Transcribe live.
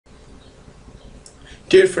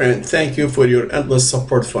Dear friend, thank you for your endless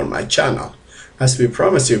support for my channel. As we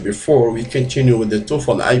promised you before, we continue with the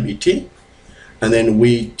TOEFL iBT, and then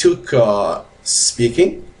we took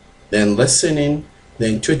speaking, then listening,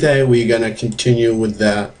 then today we're gonna continue with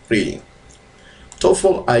the reading.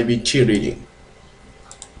 TOEFL iBT reading.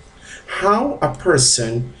 How a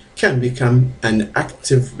person can become an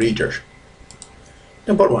active reader.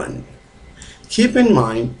 Number one, keep in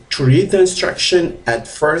mind to read the instruction at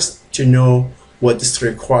first to know what is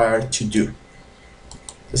required to do.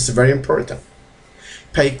 This is very important.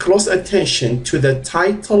 Pay close attention to the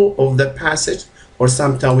title of the passage, or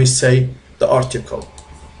sometimes we say the article.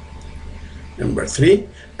 Number three,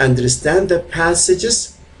 understand the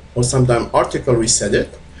passages, or sometimes article we said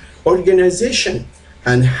it, organization,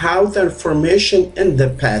 and how the information in the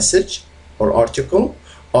passage or article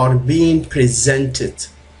are being presented.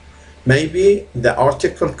 Maybe the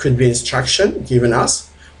article could be instruction given us,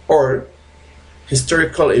 or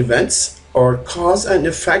historical events, or cause and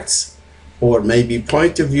effects, or maybe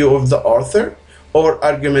point of view of the author, or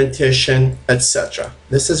argumentation, etc.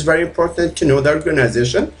 This is very important to know the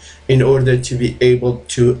organization in order to be able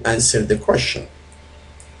to answer the question.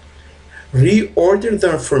 Reorder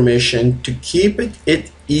the information to keep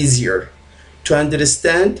it easier to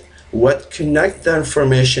understand what connects the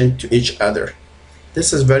information to each other.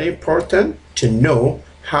 This is very important to know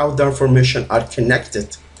how the information are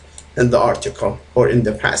connected in the article or in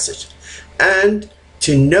the passage, and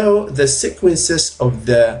to know the sequences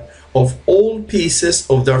of all pieces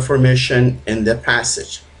of the information in the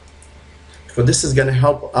passage. So this is going to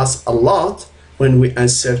help us a lot when we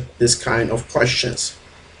answer this kind of questions.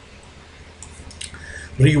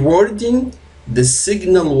 Rewording the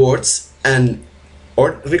signal words and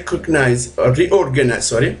reorganizing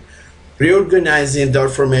the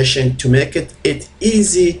information to make it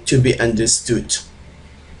easy to be understood.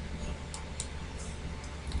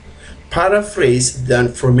 Paraphrase the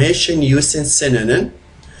information using synonym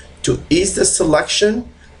to ease the selection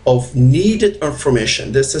of needed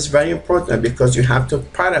information. This is very important because you have to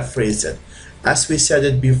paraphrase it. As we said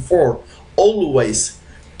it before, always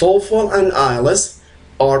TOEFL and IELTS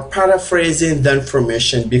are paraphrasing the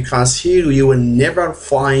information, because here you will never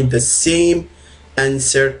find the same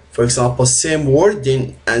answer, for example, same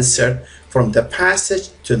wording answer from the passage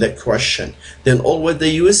to the question. Then always they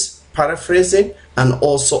use paraphrasing and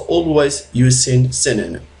also always using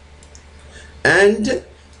synonym. And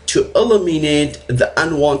to eliminate the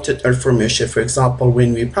unwanted information, for example,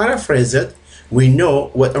 when we paraphrase it, we know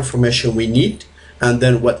what information we need and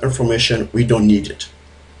then what information we don't need it.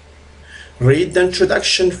 Read the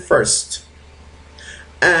introduction first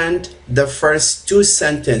and the first two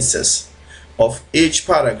sentences of each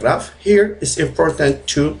paragraph. Here it's important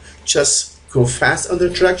to just go fast on the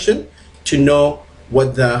introduction to know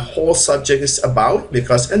what the whole subject is about,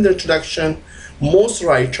 because in the introduction most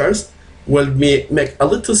writers will make a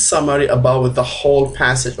little summary about the whole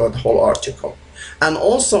passage or the whole article. And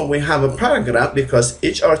also we have a paragraph, because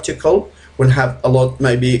each article will have a lot,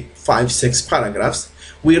 maybe 5-6 paragraphs.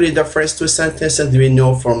 We read the first two sentences, we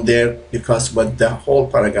know from there because what the whole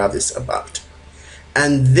paragraph is about.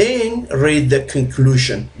 And then read the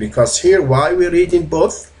conclusion, because here why we're reading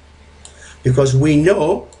both? Because we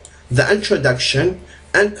know the introduction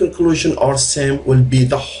and conclusion are same, will be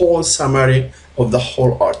the whole summary of the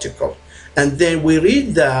whole article. And then we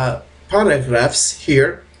read the paragraphs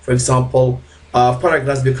here, for example,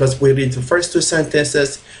 paragraphs, because we read the first two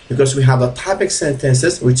sentences, because we have a topic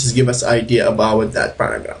sentences which is give us idea about that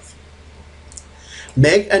paragraph.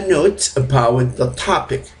 Make a note about the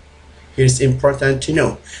topic. Here's important to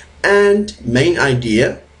know, and main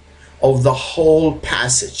idea of the whole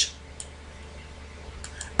passage.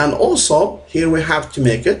 And also here we have to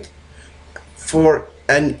make it for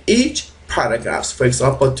each paragraphs. For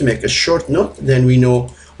example, to make a short note, then we know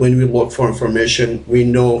when we look for information, we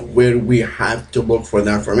know where we have to look for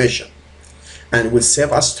the information, and it will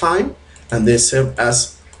save us time, and they save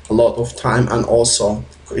us a lot of time, and also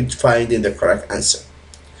finding the correct answer.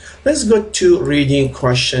 Let's go to reading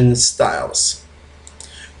question styles.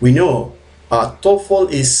 We know TOEFL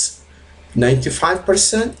is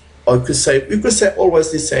 95%, or we could say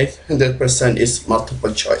always this 100% is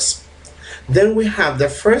multiple choice. Then we have the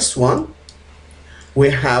first one,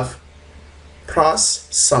 we have prose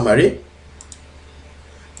summary.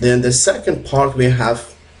 Then the second part we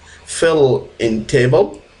have fill in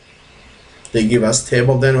table. They give us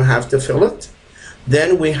table, then we have to fill it.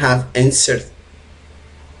 Then we have insert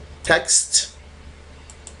text.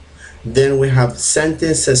 Then we have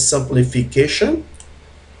sentences simplification.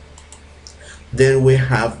 Then we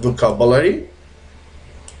have vocabulary.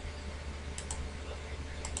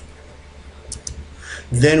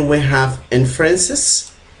 Then we have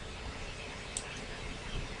inferences.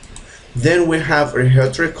 Then we have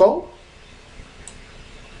rhetorical.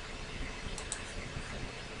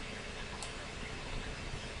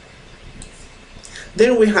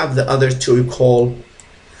 Then we have the other two we call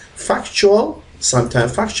factual,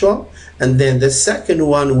 sometimes factual, and then the second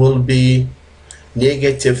one will be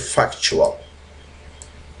negative factual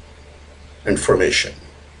information.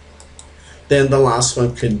 Then the last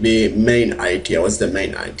one could be main idea. What's the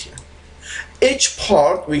main idea? Each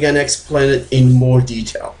part we're gonna explain it in more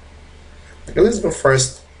detail. Okay, let's go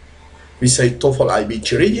first. We say TOEFL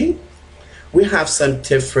iBT reading. We have some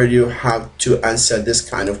tips for you how to answer this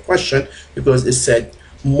kind of question, because it said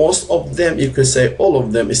most of them, you could say all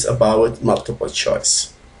of them, is about multiple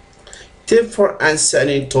choice. Tip for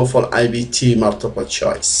answering TOEFL iBT multiple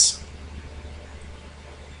choice.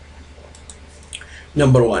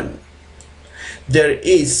 Number one, there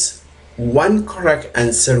is one correct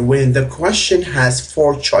answer when the question has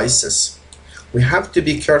 4 choices. We have to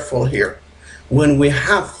be careful here. When we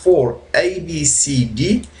have 4 A, B, C,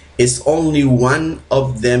 D, it's only one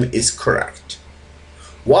of them is correct.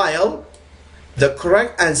 While the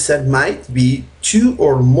correct answer might be 2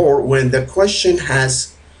 or more when the question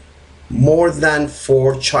has more than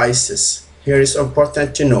 4 choices. Here is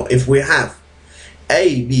important to know. If we have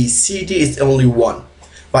A, B, C, D, it's only one.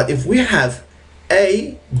 But if we have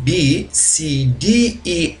A, B, C, D,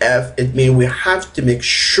 E, F, it means we have to make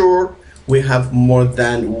sure we have more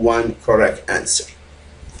than one correct answer.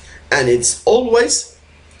 And it's always,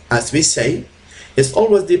 as we say, it's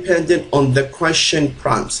always dependent on the question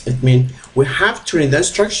prompts. It means we have to read the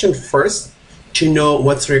instruction first to know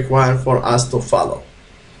what's required for us to follow.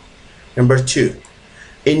 Number 2,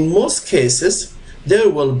 in most cases, there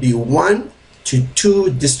will be 1 to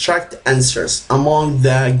 2 distract answers among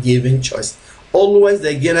the given choice. Always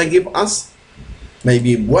they're gonna give us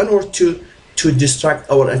maybe 1 or 2 to distract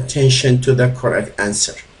our attention to the correct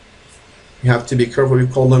answer. You have to be careful. We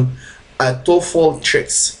call them TOEFL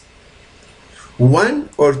tricks. 1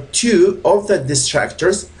 or 2 of the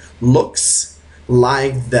distractors looks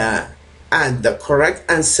like the correct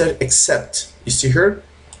answer, except, you see here,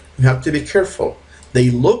 you have to be careful.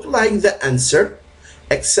 They look like the answer,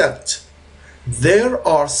 except there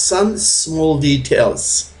are some small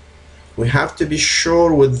details. We have to be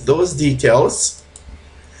sure with those details,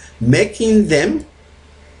 making them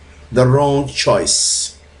the wrong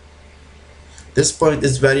choice. This point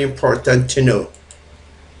is very important to know.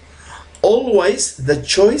 Always the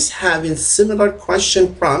choice having similar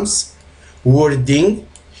question prompts, wording,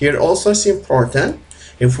 here also is important.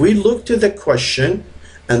 If we look to the question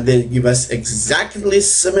and then give us exactly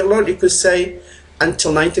similar, you could say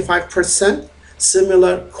until 95%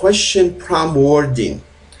 similar question prompt wording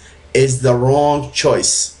is the wrong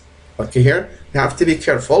choice. Okay, here you have to be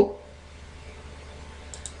careful.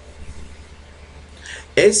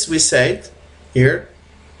 As we said here,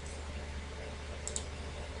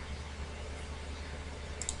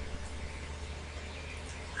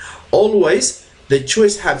 always the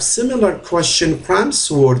choice have similar question prompts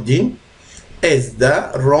wording is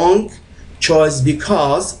the wrong choice,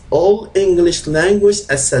 because all English language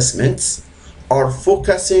assessments are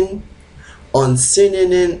focusing on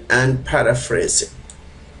synonym and paraphrasing.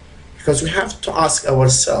 Because we have to ask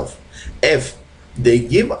ourselves, if they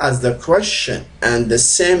give us the question and the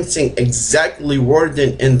same thing exactly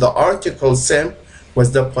worded in the article, same, what's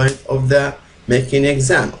the point of the making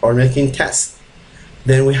exam or making test?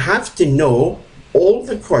 Then we have to know all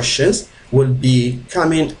the questions will be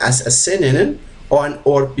coming as a synonym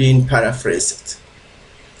or being paraphrased.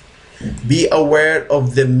 Be aware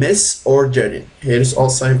of the misordering. Here is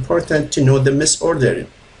also important to know the misordering.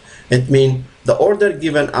 It means the order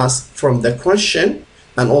given us from the question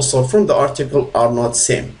and also from the article are not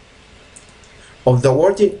same. Of the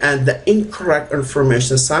wording and the incorrect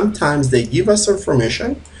information, sometimes they give us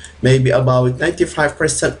information, maybe about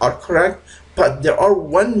 95% are correct, but there are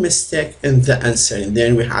one mistake in the answer, and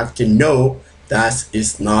then we have to know that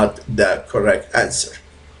is not the correct answer.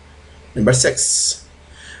 Number 6,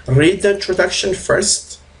 read the introduction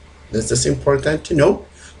first. This is important to know,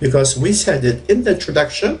 because we said it in the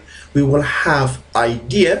introduction, we will have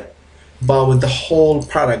idea about the whole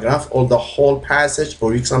paragraph or the whole passage,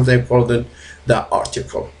 or we sometimes call it the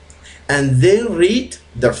article. And then read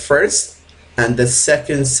the first and the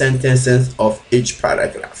second sentences of each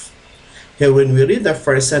paragraph. Here, when we read the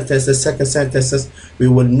first sentence, the second sentences, we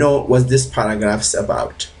will know what this paragraph is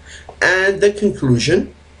about. And the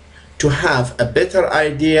conclusion, to have a better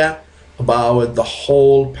idea about the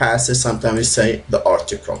whole passage, sometimes we say the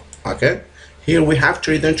article. Okay, here we have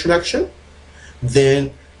to read the introduction,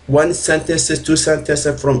 then one sentence, two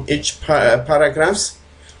sentences from each paragraphs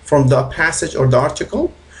from the passage or the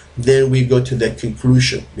article. Then we go to the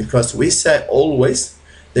conclusion, because we say always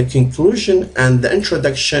the conclusion and the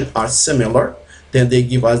introduction are similar. Then they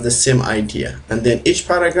give us the same idea, and then each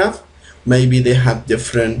paragraph maybe they have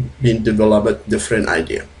been developed different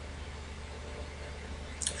idea.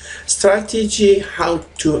 Strategy how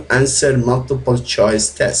to answer multiple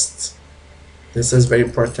choice tests. This is very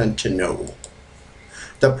important to know.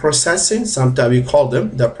 The processing, sometimes we call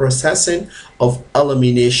them the processing of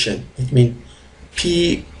elimination. It means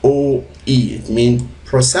POE. It means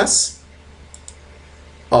process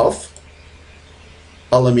of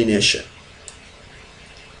elimination.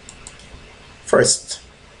 First,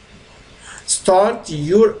 start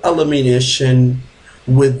your elimination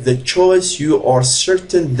with the choice you are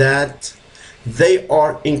certain that they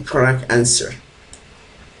are incorrect answer.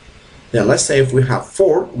 Then let's say if we have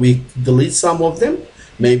 4, we delete some of them.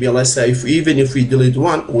 Maybe let's say even if we delete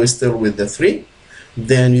 1, we're still with the 3.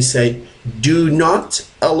 Then you say, do not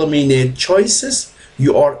eliminate choices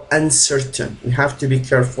you are uncertain. We have to be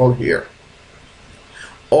careful here.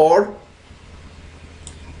 Or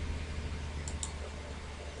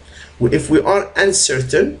if we are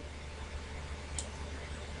uncertain,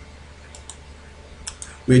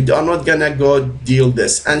 we are not gonna go deal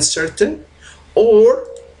this uncertain, or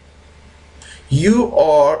you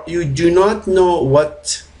do not know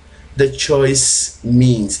what the choice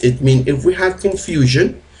means. It means if we have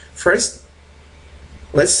confusion, first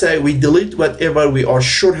let's say we delete whatever we are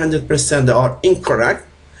sure 100% they are incorrect.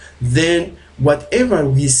 Then whatever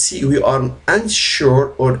we see we are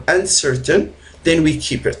unsure or uncertain, then we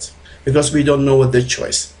keep it because we don't know what the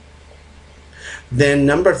choice. Then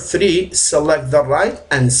number 3, select the right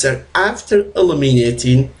answer after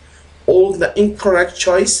eliminating all the incorrect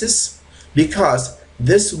choices, because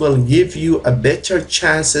this will give you a better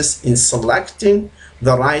chances in selecting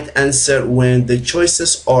the right answer when the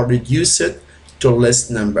choices are reduced to less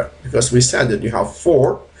number. Because we said that you have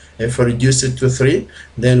 4, if we reduce it to 3,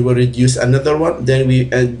 then we reduce another one, then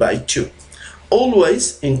we end by 2.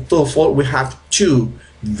 Always in TOEFL we have 2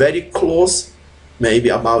 very close, maybe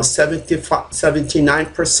about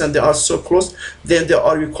 79% they are so close. Then there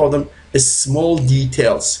are, we call them small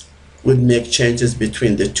details, would make changes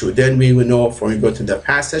between the 2. Then we will know when we go to the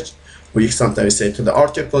passage, we sometimes say to the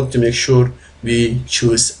article, to make sure we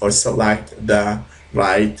choose or select the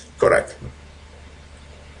right correct.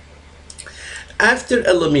 After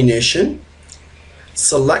elimination,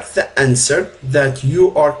 select the answer that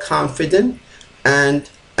you are confident and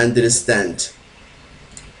understand,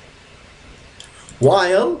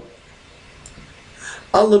 while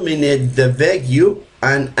eliminate the vague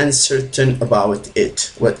and uncertain about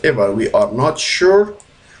it. Whatever we are not sure,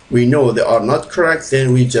 we know they are not correct,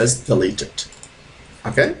 then we just delete it.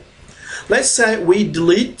 Okay, let's say we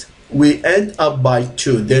delete, we end up by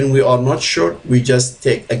 2, then we are not sure, we just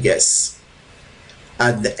take a guess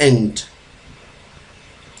at the end.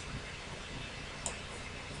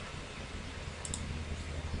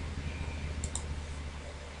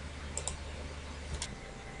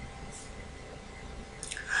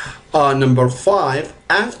 Number 5,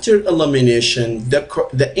 after elimination,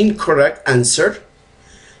 the incorrect answer,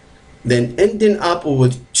 then ending up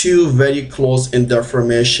with 2 very close in the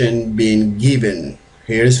information being given.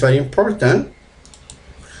 Here is very important.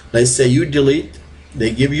 Let's say you delete,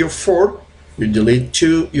 they give you 4, you delete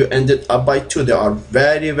 2, you ended up by 2. They are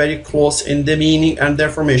very, very close in the meaning and the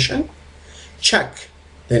information. Check,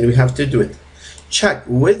 then we have to do it. Check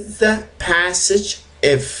with the passage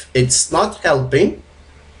if it's not helping.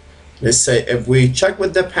 Let's say if we check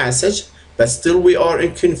with the passage, but still we are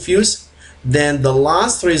confused, then the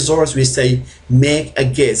last resort we say make a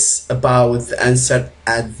guess about the answer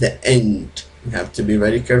at the end. You have to be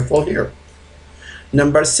very careful here.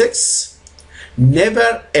 Number 6,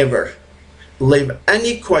 never ever leave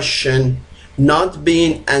any question not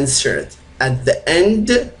being answered at the end.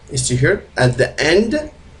 You see here at the end,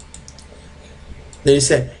 then you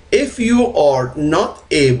say if you are not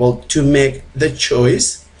able to make the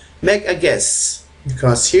choice, make a guess,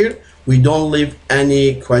 because here we don't leave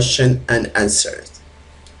any question unanswered.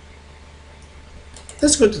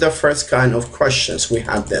 Let's go to the first kind of questions. We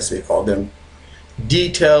have this, we call them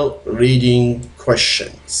detailed reading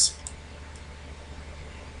questions.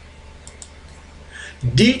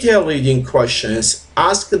 Detailed reading questions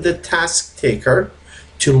ask the task taker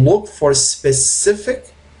to look for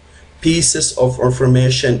specific pieces of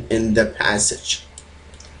information in the passage,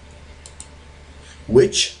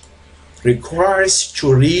 which requires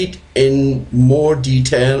to read in more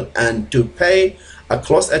detail and to pay a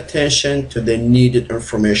close attention to the needed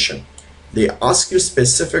information. they ask you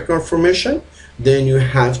specific information, then you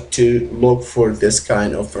have to look for this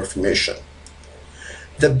kind of information.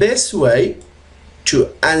 The best way to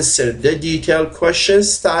answer the detailed question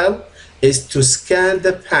style is to scan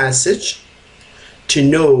the passage to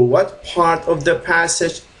know what part of the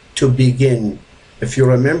passage to begin. If you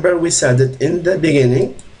remember, we said it in the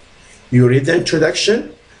beginning. You read the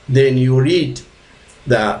introduction, then you read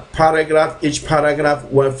the paragraph, each paragraph,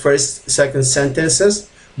 one first, second sentences,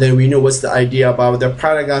 then we know what's the idea about the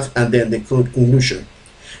paragraph, and then the conclusion.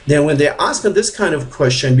 Then when they ask this kind of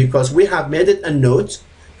question, because we have made it a note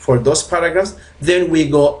for those paragraphs, then we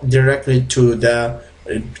go directly to the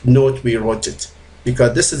note we wrote it,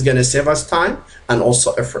 because this is going to save us time and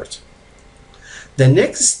also effort. The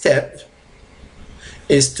next step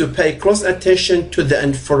is to pay close attention to the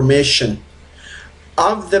information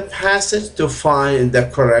of the passage to find the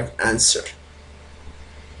correct answer.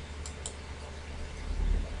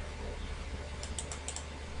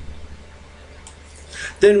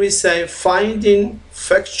 Then we say finding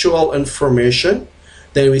factual information.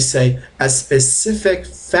 Then we say a specific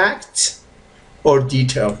fact or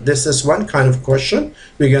detail. This is one kind of question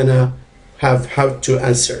we're gonna have how to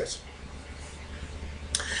answer it.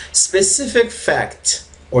 Specific fact,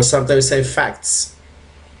 or sometimes we say facts.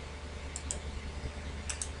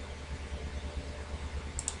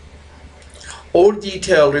 Or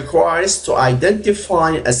detail requires to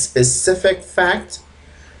identify a specific fact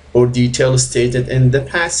or detail stated in the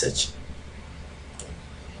passage.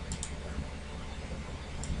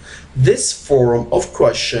 This form of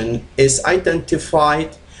question is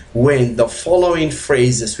identified when the following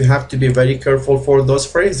phrases, we have to be very careful for those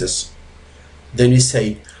phrases. Then you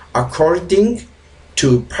say, according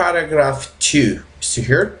to paragraph 2. See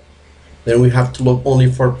here? Then we have to look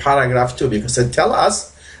only for paragraph 2, because it tells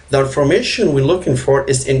us the information we're looking for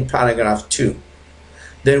is in paragraph 2.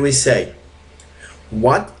 Then we say,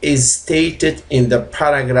 what is stated in the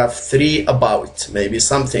paragraph 3 about? Maybe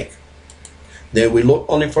something. Then we look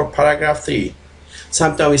only for paragraph 3.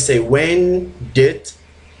 Sometimes we say, when did,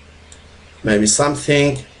 maybe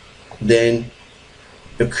something, then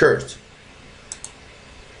occurred.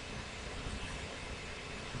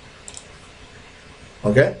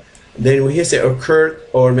 Okay? Then we say occurred,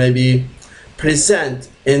 or maybe present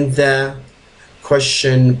in the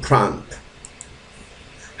question prompt.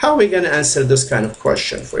 How are we going to answer this kind of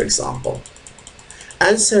question, for example?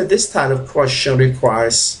 Answer this type of question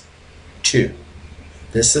requires 2.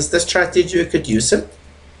 This is the strategy you could use it.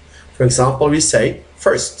 For example, we say,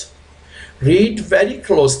 first, read very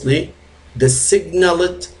closely the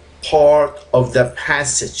signaled part of the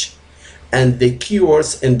passage and the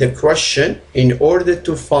keywords in the question in order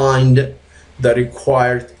to find the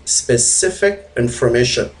required specific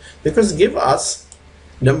information, because give us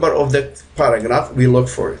number of the paragraph, we look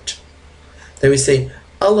for it. Then we say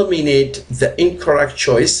eliminate the incorrect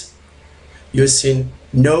choice using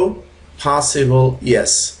no, possible,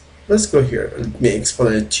 yes. Let's go here. Let me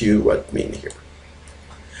explain it to you what I mean here.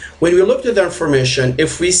 When we look at the information,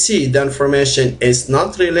 if we see the information is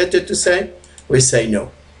not related to say, we say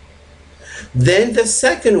no. Then the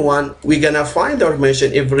second one, we're gonna find the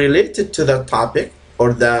information if related to the topic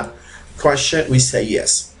or the question, we say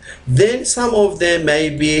yes. Then some of them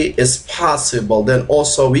maybe is possible. Then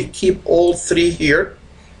also we keep all 3 here.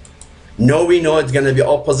 No, we know it's gonna be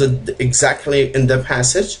opposite exactly in the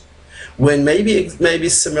passage. When maybe it may be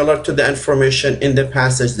similar to the information in the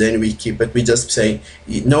passage, then we keep it. We just say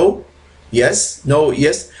no, yes, no,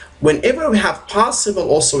 yes. Whenever we have possible,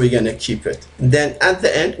 also we're gonna keep it. Then at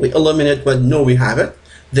the end, we eliminate what no, we have it.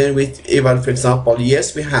 Then we, even for example,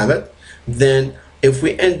 yes, we have it. Then if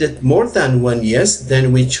we ended more than 1 yes,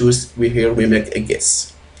 then we choose, we make a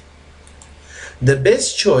guess. The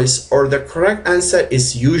best choice or the correct answer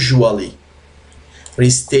is usually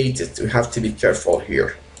restated. We have to be careful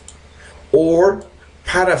here. Or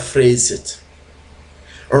paraphrase it.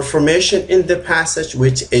 Information in the passage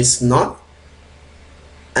which is not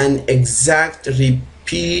an exact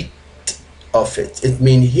repeat of it. It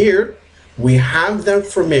means here we have the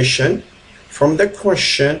information from the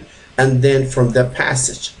question and then from the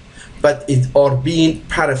passage, but it are being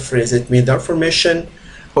paraphrased. It means the information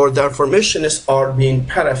or the information are being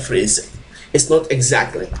paraphrased. It's not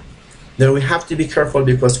exactly. Then we have to be careful,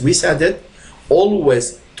 because we said it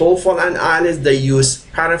always TOEFL and IELTS, they use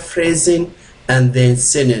paraphrasing and then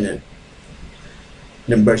synonym.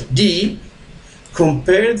 Number D,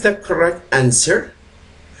 compare the correct answer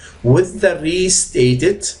with the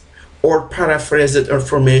restated or paraphrased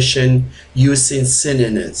information using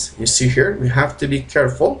synonyms. You see here, we have to be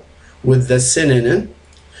careful with the synonym.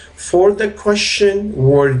 For the question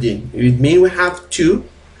wording, it means we have 2.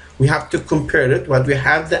 we have to compare it. What we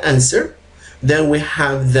have the answer, then we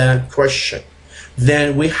have the question.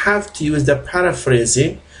 Then we have to use the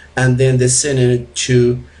paraphrasing and then the synonym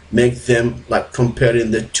to make them like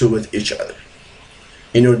comparing the two with each other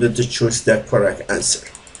in order to choose the correct answer.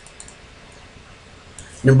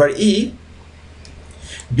 Number E,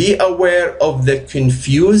 be aware of the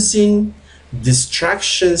confusing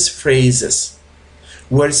distractions phrases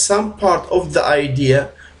where some part of the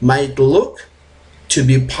idea might look to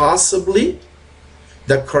be possibly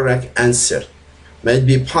the correct answer. Might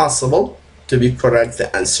be possible to be correct the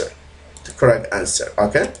correct answer.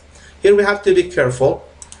 Okay, here we have to be careful.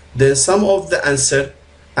 Then some of the answer,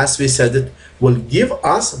 as we said, it will give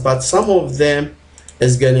us, but some of them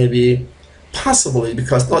is going to be possibly,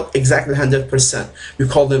 because not exactly 100%. We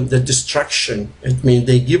call them the distraction. It means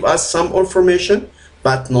they give us some information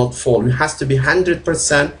but not full. It has to be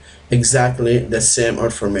 100% exactly the same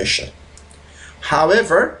information.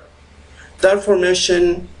 However, the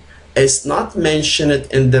information is not mentioned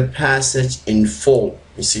in the passage in full.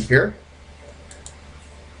 You see here.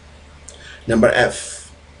 Number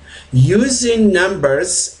F, using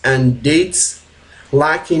numbers and dates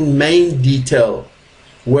lacking main detail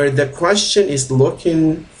where the question is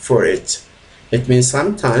looking for it. It means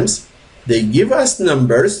sometimes they give us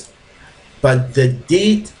numbers, but the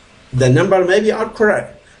date, the number maybe are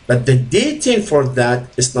correct, but the dating for that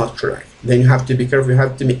is not correct. Then you have to be careful. You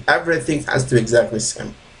have to be, everything has to be exactly the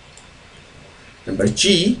same. Number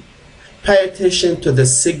G, pay attention to the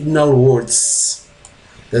signal words.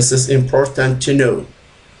 This is important to know.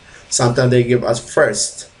 Sometimes they give us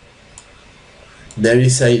first, then we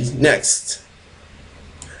say next,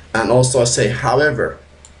 and also say however,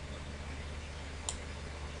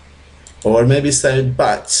 or maybe say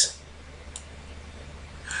but.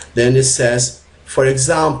 Then it says for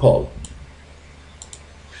example,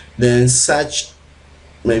 then such,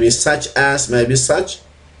 maybe such as, maybe such,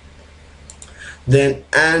 then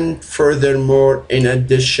and furthermore, in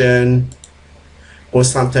addition, or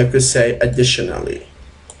sometimes could say additionally.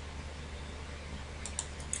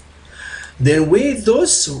 Then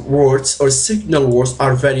those words or signal words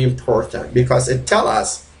are very important because it tells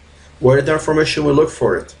us where the information we look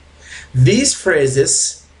for it. These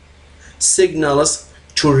phrases signal us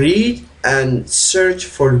to read and search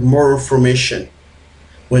for more information.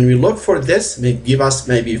 When we look for this, they give us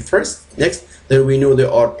maybe first, next, then we know they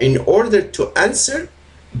are in order to answer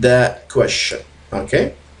the question.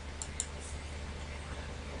 Okay.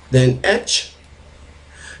 Then H,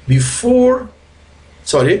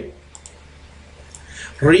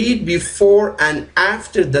 read before and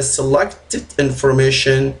after the selected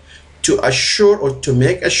information to assure or to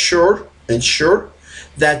make ensure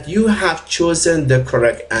that you have chosen the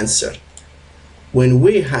correct answer. When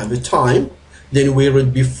we have a time, then we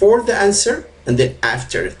read before the answer and then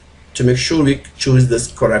after it to make sure we choose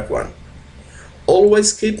this correct one.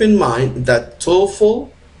 Always keep in mind that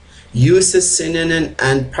TOEFL uses synonym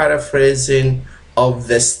and paraphrasing of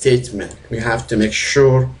the statement. We have to make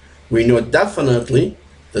sure we know definitely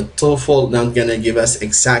the TOEFL not gonna give us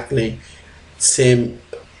exactly same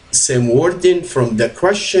wording from the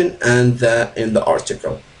question and in the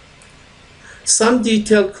article. Some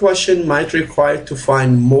detailed question might require to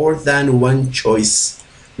find more than one choice.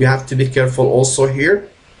 We have to be careful also here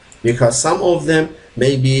because some of them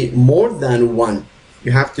may be more than one.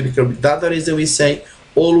 You have to be careful. That's the reason we say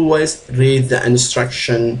always read the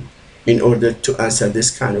instruction in order to answer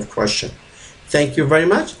this kind of question. Thank you very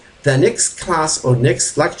much. The next class or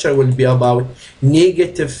next lecture will be about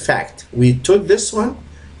negative fact. We took this one,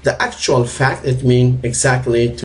 the actual fact, it means exactly